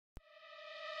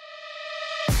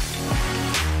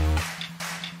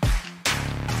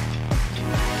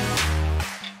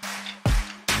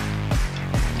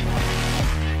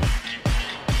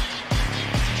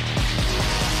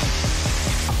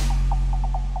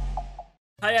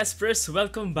Hi Aspers!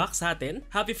 Welcome back sa atin.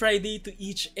 Happy Friday to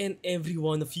each and every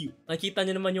one of you. Nakita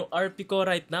nyo naman yung RP ko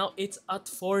right now, it's at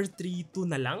 432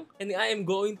 na lang. And I am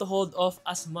going to hold off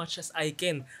as much as I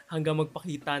can hanggang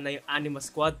magpakita na yung Anima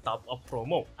Squad top up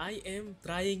promo. I am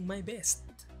trying my best.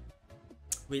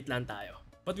 Wait lang tayo.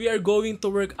 But we are going to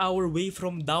work our way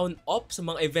from down up sa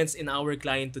mga events in our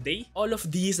client today. All of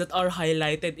these that are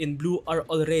highlighted in blue are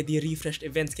already refreshed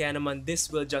events, kaya naman this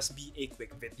will just be a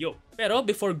quick video. Pero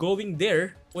before going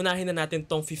there, unahin na natin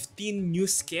tong 15 new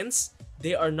skins.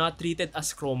 They are not treated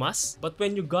as chromas, but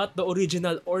when you got the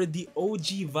original or the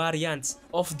OG variants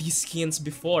of these skins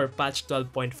before patch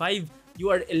 12.5, you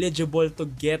are eligible to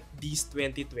get these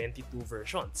 2022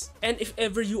 versions. And if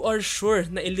ever you are sure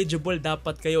na eligible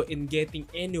dapat kayo in getting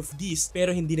any of these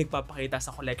pero hindi nagpapakita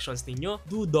sa collections ninyo,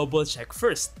 do double check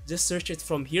first. Just search it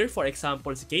from here. For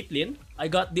example, si Caitlyn, I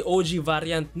got the OG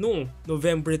variant nung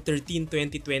November 13,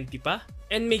 2020 pa.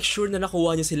 And make sure na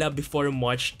nakuha nyo sila before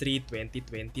March 3,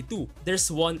 2022. There's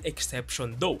one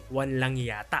exception though, one lang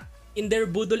yata. In their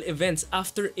Budol events,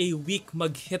 after a week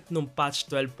mag-hit nung patch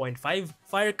 12.5,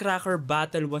 Firecracker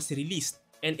Battle was released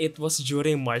and it was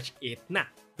during March 8 na.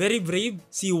 Very brave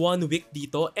si 1 week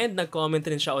dito and nag-comment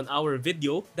rin siya on our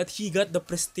video that he got the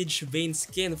Prestige Vein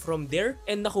skin from there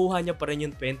and nakuha niya pa rin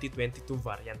yung 2022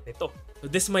 variant nito.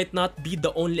 So this might not be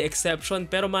the only exception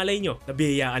pero malay nyo,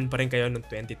 nabiyayaan pa rin kayo ng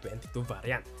 2022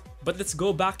 variant. But let's go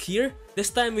back here.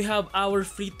 This time we have our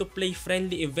free-to-play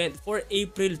friendly event for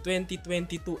April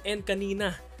 2022 and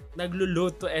kanina,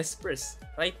 naglo-load to Espers.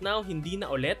 Right now, hindi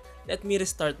na ulit. Let me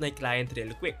restart my client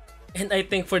real quick. And I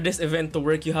think for this event to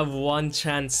work, you have one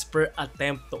chance per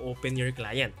attempt to open your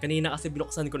client. Kanina kasi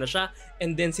binuksan ko na siya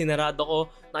and then sinarado ko,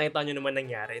 nakita nyo naman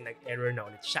nangyari, nag-error na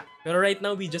ulit siya. Pero right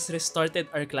now, we just restarted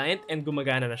our client and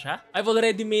gumagana na siya. I've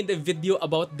already made a video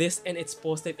about this and it's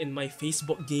posted in my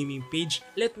Facebook gaming page.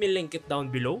 Let me link it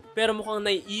down below. Pero mukhang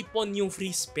naiipon yung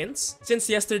free spins. Since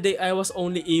yesterday, I was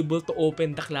only able to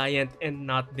open the client and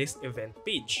not this event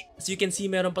page. As you can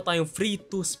see, meron pa tayong free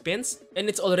 2 spins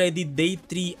and it's already day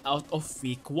 3 out of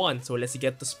week 1. So let's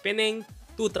get to spinning.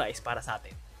 2 tries para sa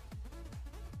atin.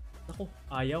 Naku,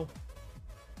 ayaw.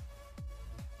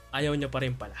 Ayaw niya pa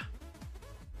rin pala.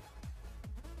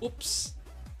 Oops.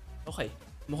 Okay.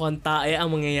 Mukhang tae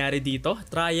ang mangyayari dito.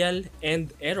 Trial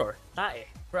and error. Tae.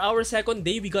 For our second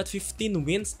day, we got 15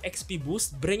 wins XP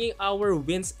boost, bringing our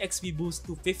wins XP boost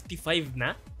to 55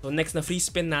 na. So next na free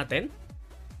spin natin.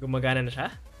 Gumagana na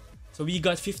siya. So we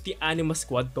got 50 Anima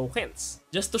Squad tokens.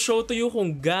 Just to show to you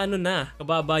kung gaano na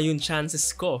kababa yung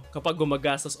chances ko kapag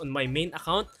gumagastos on my main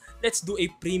account, let's do a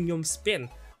premium spin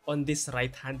on this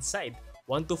right hand side.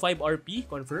 125 RP,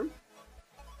 confirm.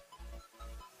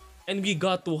 And we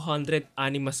got 200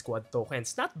 Anima Squad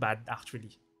tokens. Not bad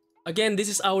actually. Again, this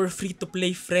is our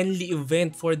free-to-play friendly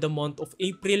event for the month of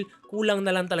April. Kulang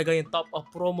na lang talaga yung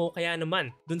top-up promo, kaya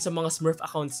naman dun sa mga Smurf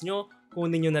accounts nyo,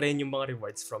 kunin nyo na rin yung mga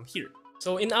rewards from here.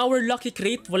 So in our lucky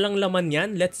crate, walang laman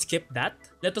yan. Let's skip that.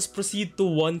 Let us proceed to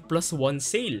 1+1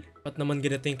 sale. Ba't naman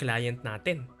ganito yung client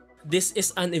natin? This is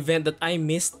an event that I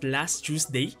missed last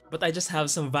Tuesday, but I just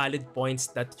have some valid points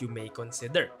that you may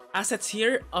consider. Assets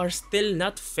here are still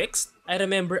not fixed. I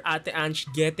remember Ate Ange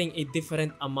getting a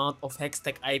different amount of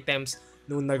Hextech items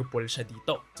nung nag-pull siya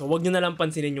dito. So wag nyo na lang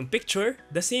pansinin yung picture.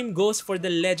 The same goes for the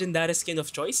legendary skin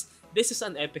of choice. This is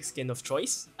an epic skin of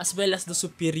choice, as well as the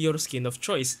superior skin of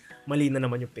choice. Mali na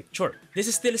naman yung picture. This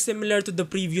is still similar to the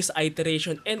previous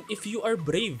iteration, and if you are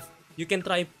brave, you can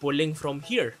try pulling from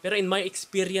here. Pero in my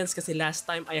experience kasi last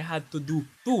time I had to do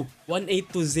 2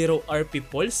 𝗟𝗢𝗟 RP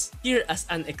pulls here as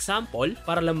an example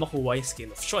para lang makuha yung skin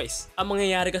of choice. Ang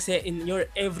mangyayari kasi in your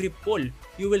every pull,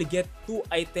 you will get 2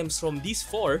 items from these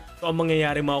 4. So ang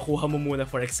mangyayari, makukuha mo muna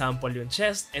for example yung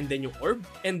chest and then yung orb.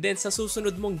 And then sa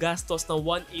susunod mong gastos na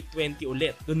 1,820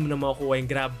 ulit, dun mo na makukuha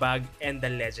yung grab bag and the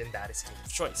legendary skin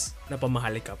of choice na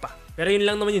pamahali ka pa. Pero yun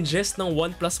lang naman yung gist ng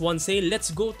 1+1 sale.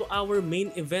 Let's go to our main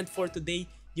event for today,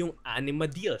 yung Anima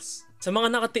Deals. Sa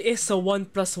mga nakatiis sa 1+1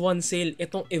 sale,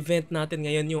 itong event natin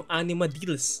ngayon, yung Anima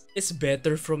Deals, is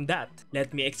better from that.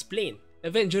 Let me explain.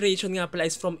 Event duration nga pala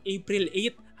is from April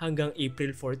 8 hanggang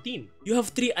April 14. You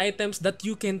have 3 items that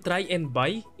you can try and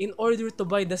buy. In order to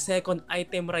buy the second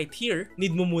item right here,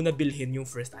 need mo muna bilhin yung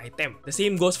first item. The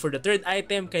same goes for the third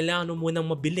item, kailangan mo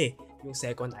munang mabili yung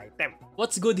second item.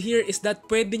 What's good here is that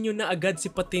pwede nyo na agad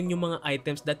sipatin yung mga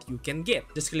items that you can get.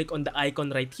 Just click on the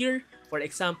icon right here. For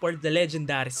example, the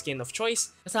legendary skin of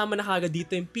choice. Kasama na kagad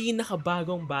dito yung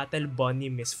pinakabagong Battle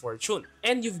Bunny Misfortune.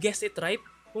 And you've guessed it right,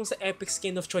 Kung sa epic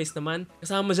skin of choice naman,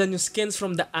 kasama dyan yung skins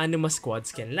from the Anima Squad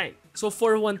skin line. So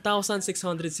for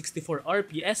 1,664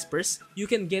 RP espers, you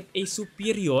can get a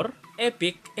superior,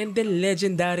 epic, and then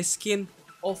legendary skin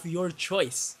of your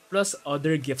choice, plus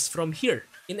other gifts from here.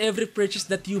 In every purchase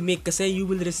that you make kasi, you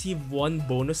will receive one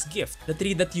bonus gift. The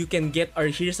 3 that you can get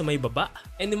are here sa may baba.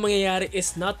 And yung mangyayari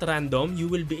is not random, you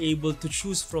will be able to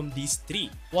choose from these 3.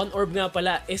 One orb nga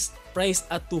pala is priced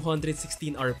at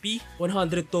 216 RP,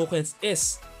 100 tokens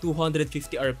is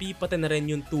 250 RP, pati na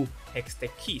rin yung 2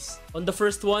 Hextech keys. On the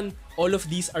first one, all of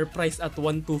these are priced at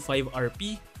 125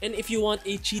 RP, and if you want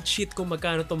a cheat sheet kung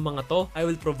magkano tong mga to, I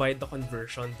will provide the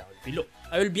conversion down below.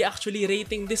 I will be actually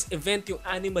rating this event, yung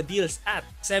Anima Deals, at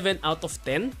 7 out of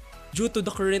 10. Due to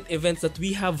the current events that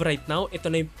we have right now,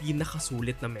 ito na yung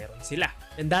pinakasulit na meron sila.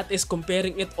 And that is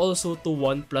comparing it also to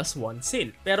 1+1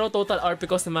 sale. Pero total RP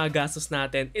cost na mga gastos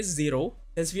natin is 0,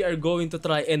 since we are going to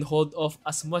try and hold off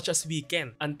as much as we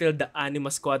can until the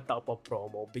Anima Squad top-up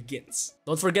promo begins.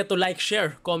 Don't forget to like,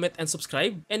 share, comment, and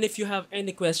subscribe. And if you have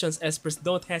any questions, espers,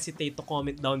 don't hesitate to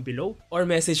comment down below or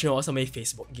message nyo ako sa my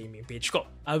Facebook gaming page ko.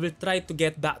 I will try to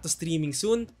get back to streaming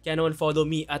soon, kaya naman follow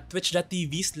me at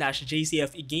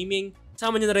twitch.tv/JCFE Gaming.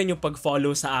 Sama nyo na rin yung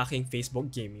pag-follow sa aking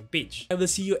Facebook gaming page. I will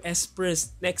see you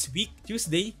espers next week,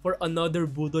 Tuesday, for another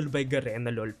Budol by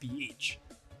Garena 𝗟𝗢𝗟.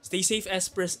 Stay safe,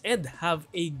 espers, and have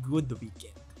a good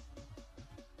weekend.